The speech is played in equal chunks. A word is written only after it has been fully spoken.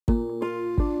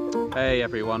Hey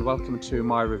everyone, welcome to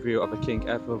my review of the King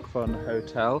Evelthon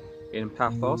Hotel in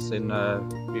Pathos in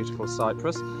beautiful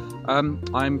Cyprus.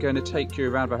 I'm going to take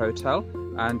you around the hotel,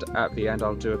 and at the end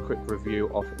I'll do a quick review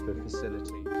of the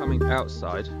facility. Coming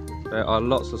outside, there are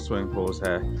lots of swimming pools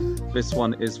here. This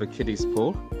one is the kiddies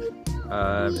pool.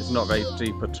 It's not very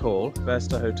deep at all. There's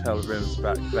the hotel rooms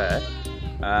back there,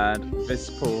 and this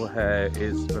pool here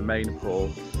is the main pool.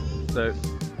 So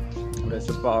there's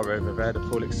a bar over there, the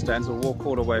pool extends. We'll walk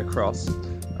all the way across.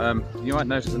 You might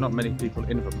notice there are not many people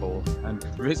in the pool, and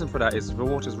the reason for that is the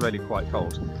water's really quite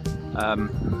cold.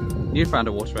 You found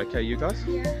the water okay, you guys?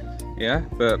 Yeah. Yeah,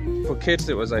 but for kids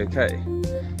it was okay.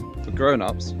 For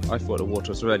grown-ups, I thought the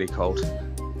water was really cold.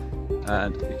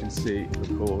 And you can see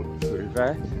the pool through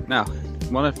there. Now,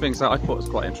 one of the things that I thought was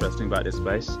quite interesting about this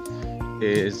place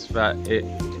is that it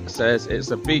says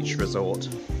it's a beach resort.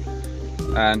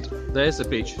 And there's a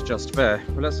beach just there.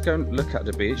 Well, let's go and look at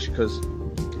the beach, because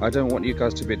I don't want you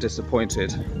guys to be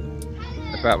disappointed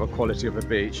about the quality of the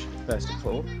beach. There's the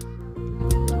pool.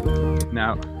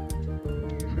 Now,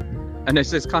 and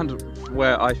this is kind of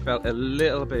where I felt a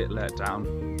little bit let down,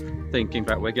 thinking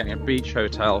that we're getting a beach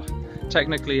hotel.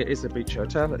 Technically it is a beach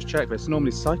hotel. Let's check. There's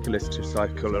normally cyclists who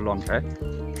cycle along here,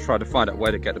 try to find out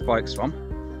where to get the bikes from.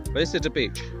 But this is the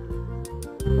beach.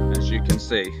 As you can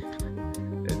see,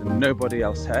 there's nobody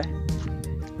else here,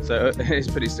 so it is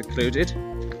pretty secluded.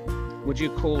 Would you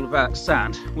call that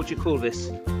sand? Would you call this?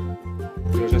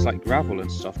 It just like gravel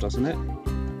and stuff, doesn't it?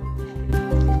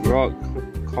 Rock,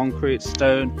 concrete,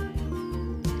 stone,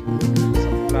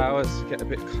 some flowers. Get a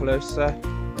bit closer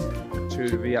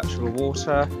to the actual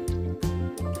water.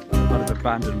 Kind of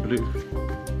abandoned blue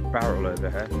barrel over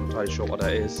here. I'm not entirely sure what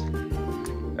that is.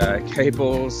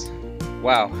 Cables.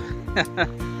 Wow.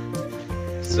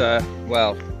 So,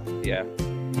 well, yeah,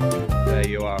 there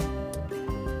you are.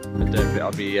 I don't think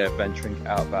I'll be venturing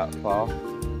out that far.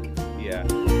 Yeah.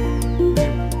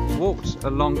 We walked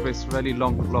along this really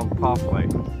long pathway.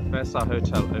 There's our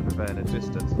hotel over there in the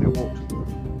distance. We walked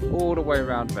all the way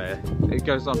around there. It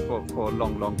goes on for a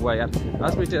long way. And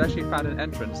as we did, actually found an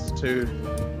entrance to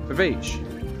the beach,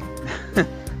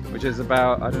 which is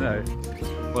about, I don't know,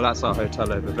 well, that's our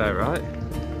hotel over there, right?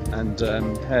 And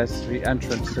here's the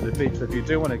entrance to the beach. If you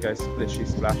do want to go splishy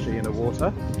splashy in the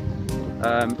water,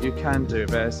 you can do.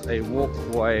 There's a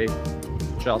walkway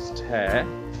just here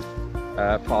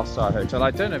past our hotel.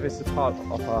 I don't know if this is part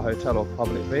of our hotel or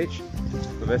public beach,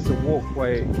 but there's a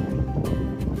walkway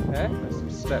here. There's some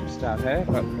steps down here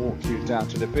that walk you down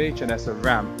to the beach, and there's a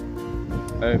ramp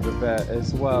over there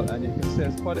as well. And you can see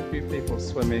there's quite a few people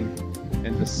swimming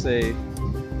in the sea.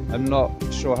 I'm not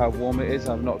sure how warm it is.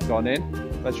 I've not gone in.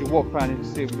 As you walk around, you can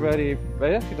see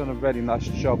they've actually done a really nice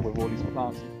job with all these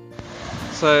plants.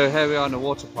 So here we are in the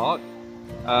water park.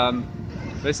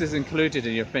 This is included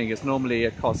in your thing. It's normally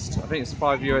a cost, I think it's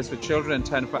 €5 for children and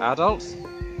 10 for adults.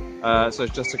 So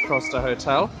it's just across the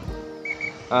hotel.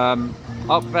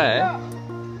 Up there,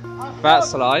 that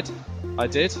slide I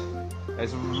did.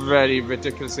 It's really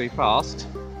ridiculously fast.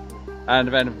 And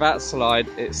then that slide,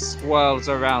 it swirls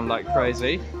around like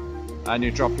crazy. And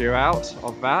you drop you out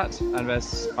of that, and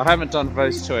there's, I haven't done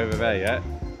those two over there yet.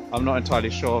 I'm not entirely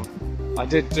sure. I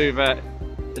did do that,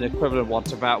 an equivalent one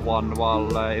to that one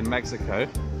while in Mexico.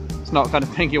 It's not the kind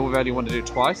of thing you really want to do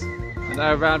twice. And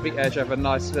now around the edge I have a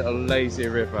nice little lazy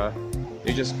river.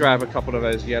 You just grab a couple of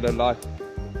those yellow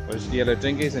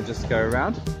dinghies and just go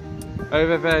around.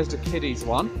 Over there's the kiddies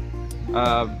one,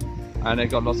 and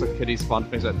they've got lots of kiddies fun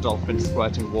things like dolphins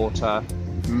squirting water,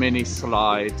 mini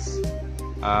slides,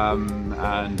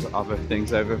 and other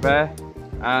things over there.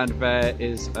 And there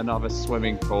is another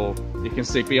swimming pool. You can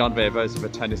see beyond there, those are the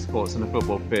tennis courts and the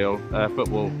football field,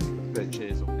 football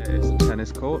pitches. It's a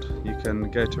tennis court. You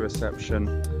can go to reception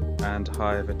and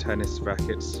hire the tennis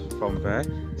rackets from there.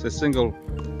 It's a single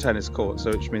tennis court,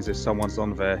 so which means if someone's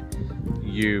on there,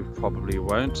 you probably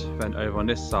won't. Then over on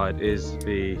this side is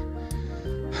the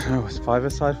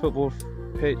five-a-side football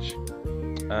pitch.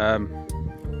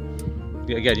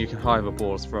 Again, you can hire the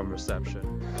balls from reception.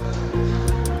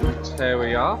 Here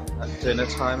we are at dinner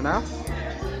time now.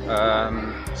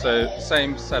 So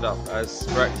same setup as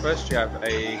breakfast. You have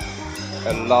a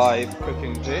live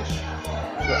cooking dish,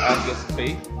 Angus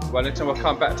beef. Wellington, we'll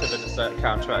come back to the dessert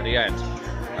counter at the end.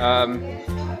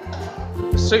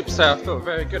 Soups there I thought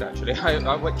very good actually. I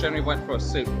generally went for a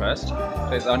soup first.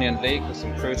 There's onion leek with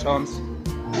some croutons,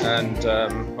 and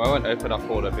I won't open up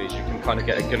all of these. You can kind of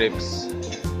get a glimpse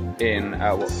in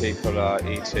at what people are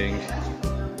eating.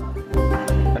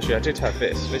 Actually, I did have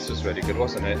this. This was really good,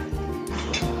 wasn't it?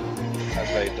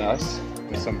 That's very nice.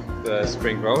 With some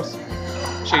spring rolls.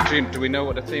 Actually, do we know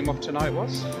what the theme of tonight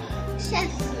was?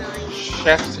 Chef's night.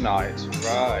 Chef's night,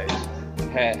 right.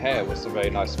 Hare was a very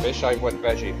nice fish. I went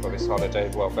veggie for this holiday,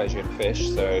 well, veggie and fish,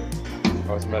 so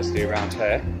I was mostly around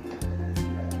Hare.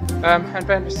 And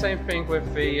then the same thing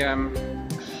with the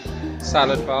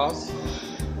salad bars.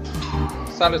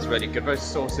 Salad's really good. Those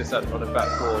sauces that on the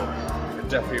back wall, I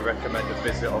definitely recommend a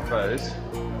visit of those.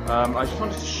 I just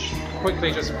wanted to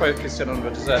quickly just focus in on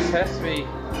the desserts. Here's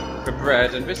the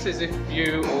bread, and this is if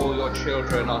you or your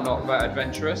children are not that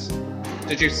adventurous.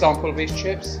 Did you sample these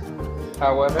chips?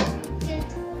 However?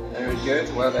 Very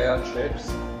good. Well, they are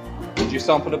chips. Did you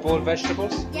sample the boiled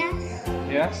vegetables? Yes.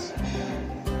 Yes.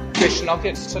 Fish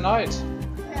nuggets tonight?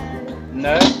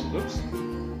 No. No? Oops.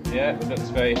 Yeah, it looks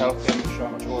very healthy. I'm not sure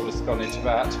how much water's gone into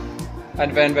that.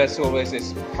 And then there's always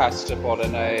this pasta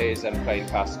bolognese and plain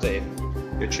pasta if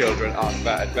your children aren't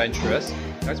that adventurous.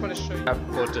 I just want to show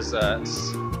you for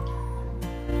desserts.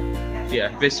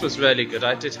 Yeah, this was really good.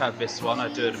 I did have this one, I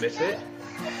do admit it.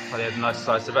 I had a nice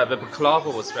slice of that. The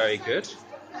baklava was very good.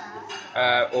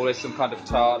 Always some kind of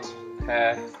tart,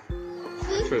 pear,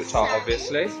 fruit tart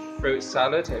obviously. Fruit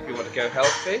salad if you want to go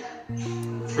healthy.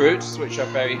 Fruits which are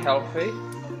very healthy.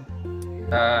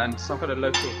 And some kind of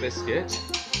local biscuit.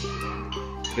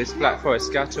 This Black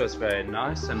Forest gatto is very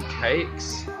nice, and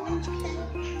cakes.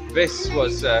 This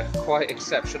was quite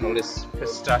exceptional, this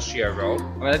pistachio roll.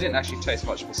 I mean, I didn't actually taste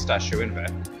much pistachio in there.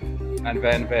 And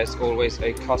then there's always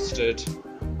a custard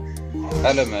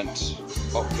element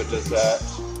of the dessert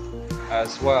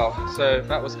as well. So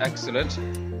that was excellent.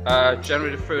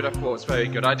 Generally the food I thought was very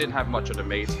good. I didn't have much of the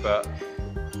meat, but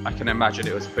I can imagine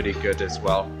it was pretty good as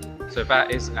well. So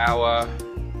that is our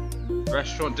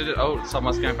restaurant. Oh,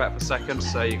 someone's going back for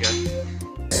seconds, so there you go.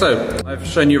 So, I've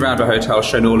shown you around the hotel,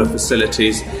 shown all the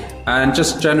facilities, and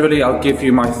just generally I'll give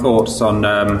you my thoughts on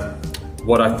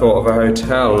what I thought of a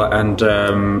hotel, and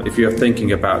if you're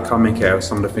thinking about coming here,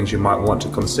 some of the things you might want to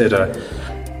consider.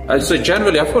 So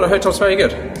generally I thought the hotel's very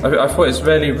good. I thought it's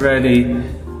really, really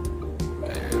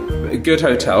a good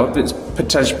hotel. It's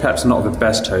potentially perhaps not the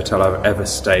best hotel I've ever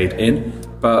stayed in,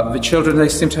 but the children, they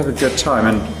seem to have a good time,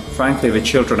 and frankly the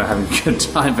children are having a good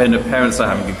time, then the parents are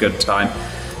having a good time.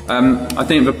 I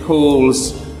think the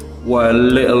pools were a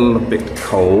little bit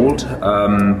cold,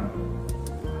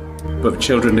 but the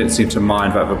children didn't seem to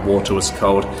mind that the water was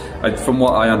cold. From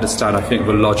what I understand, I think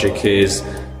the logic is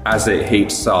as it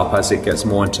heats up, as it gets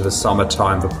more into the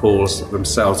summertime, the pools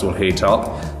themselves will heat up.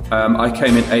 I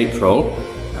came in April,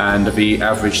 and the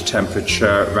average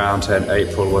temperature around here in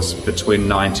April was between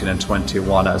 19 and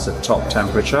 21 as a top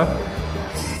temperature.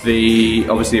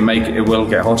 Obviously it will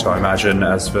get hotter, I imagine,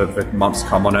 as the months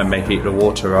come on and may heat the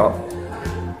water up.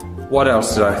 What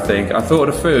else did I think? I thought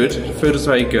the food was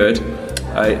very good.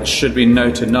 It should be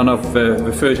noted, none of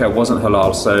the food here wasn't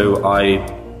halal, so I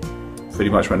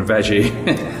pretty much went veggie.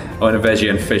 I went veggie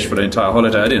and fish for the entire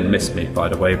holiday. I didn't miss meat, by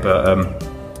the way, but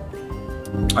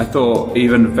I thought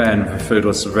even then the food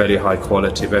was really high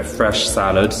quality. They're fresh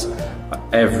salads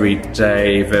every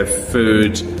day. The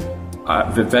food,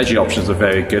 the veggie options are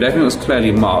very good. Everything was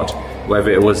clearly marked,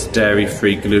 whether it was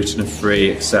dairy-free,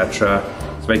 gluten-free, etc.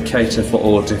 So they cater for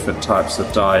all different types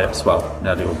of diets. Well,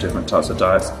 nearly all different types of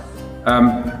diets.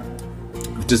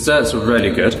 The desserts were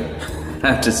really good.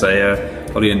 I have to say,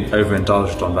 probably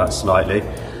overindulged on that slightly.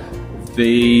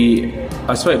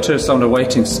 I spoke to some of the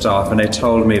waiting staff, and they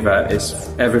told me that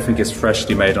everything is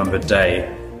freshly made on the day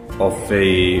of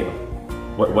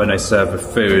when they serve the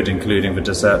food, including the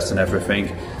desserts and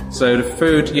everything. So the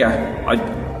food, yeah, I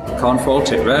can't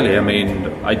fault it really. I mean,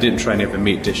 I didn't try any of the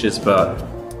meat dishes, but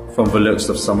from the looks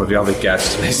of some of the other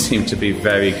guests, they seem to be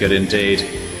very good indeed.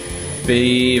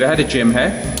 They had a gym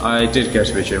here. I did go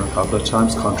to the gym a couple of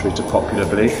times, contrary to popular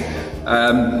belief.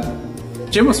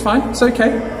 Gym was fine. It's okay.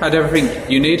 Had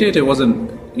everything you needed. It wasn't,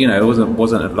 you know, it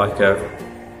wasn't like a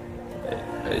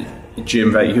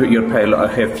gym that you'd pay a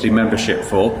hefty membership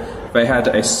for. They had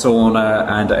a sauna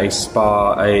and a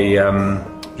spa, what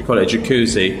do you call it, a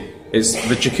jacuzzi.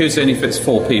 The jacuzzi only fits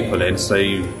 4 people in, so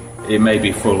it may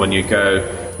be full when you go.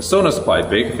 The sauna's quite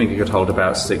big. I think it could hold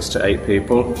about 6 to 8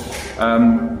 people.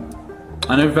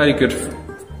 And a very good,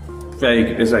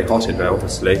 it's very hot in there,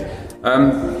 obviously.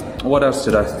 What else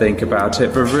did I think about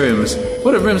it? The rooms.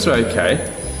 Well, the rooms were okay.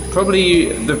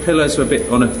 Probably the pillows were a bit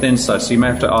on a thin side, so you may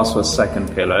have to ask for a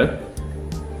second pillow.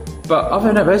 But other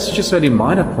than that, those are just really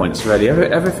minor points, really.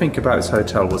 Everything about this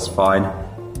hotel was fine.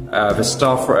 The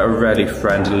staff were really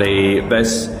friendly.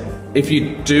 If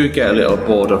you do get a little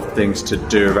bored of things to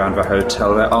do around the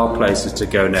hotel, there are places to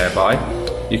go nearby.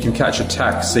 You can catch a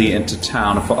taxi into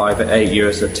town for either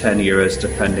 €8 or €10,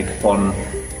 depending upon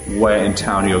where in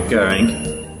town you're going.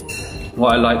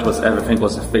 what I liked was everything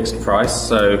was a fixed price,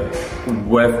 so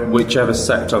whichever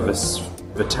sector of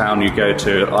the town you go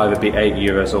to, it'll either be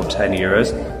 €8 or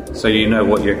 €10, so you know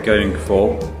what you're going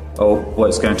for or what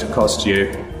it's going to cost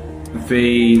you.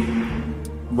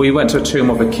 We went to a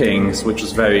Tomb of the Kings, which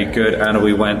was very good, and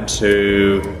we went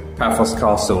to Paphos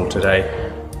Castle today,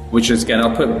 which is, again,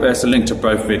 there's a link to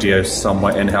both videos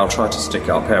somewhere in here. I'll try to stick it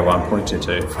up here where I'm pointing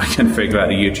to, if I can figure out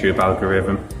the YouTube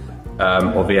algorithm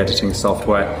or the editing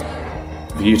software.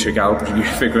 Figuring out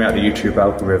the YouTube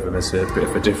algorithm is a bit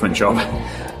of a different job.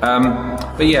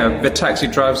 But yeah, the taxi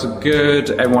drives are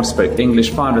good, everyone spoke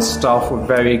English fine, the staff were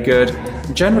very good.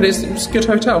 Generally, it was a good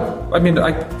hotel. I mean,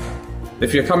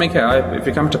 if you're coming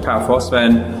to Paphos,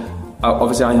 then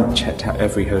obviously I haven't checked out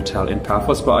every hotel in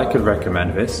Paphos, but I could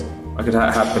recommend this. I could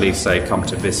happily say come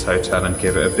to this hotel and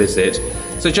give it a visit.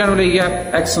 So generally,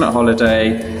 yeah, excellent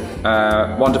holiday,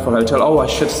 wonderful hotel. Oh, I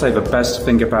should say the best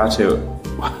thing about it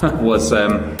was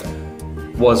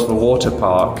the water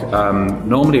park.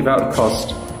 Normally that would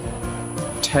cost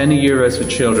 €10 for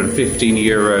children,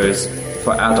 €15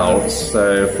 for adults.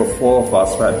 So for 4 of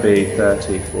us, that'd be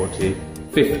 30, 40,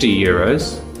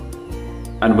 €50.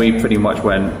 And we pretty much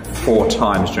went 4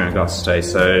 times during our stay.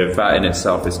 So that in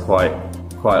itself is quite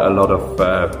a lot of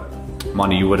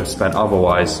money you would have spent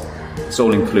otherwise. It's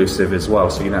all inclusive as well,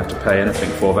 so you don't have to pay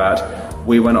anything for that.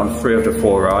 We went on 3 of the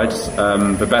 4 rides.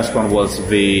 The best one was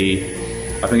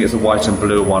I think it's a white and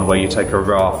blue one where you take a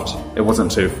raft. It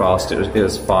wasn't too fast, it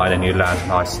was fine, and you land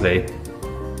nicely.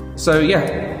 So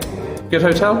yeah, good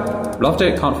hotel, loved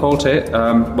it, can't fault it.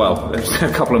 Well, there's a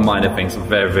couple of minor things,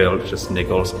 very real, just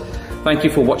niggles. Thank you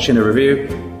for watching the review.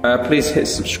 Please hit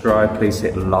subscribe, please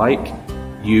hit like.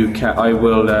 I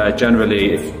will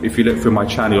generally, if you look through my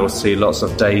channel, you'll see lots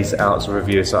of days out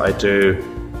reviews that I do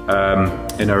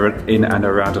in and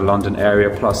around the London area,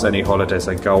 plus any holidays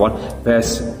I go on.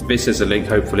 This is a link,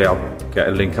 hopefully I'll get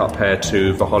a link up here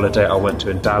to the holiday I went to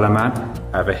in Dalaman.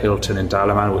 I have a Hilton in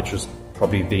Dalaman, which was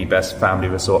probably the best family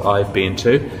resort I've been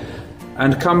to.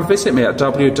 And come visit me at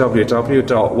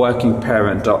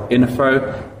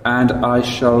www.workingparent.info. And I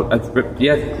shall,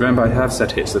 remember I have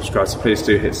said hit subscribe, so please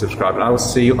do hit subscribe. And I will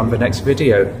see you on the next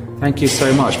video. Thank you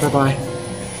so much. Bye bye.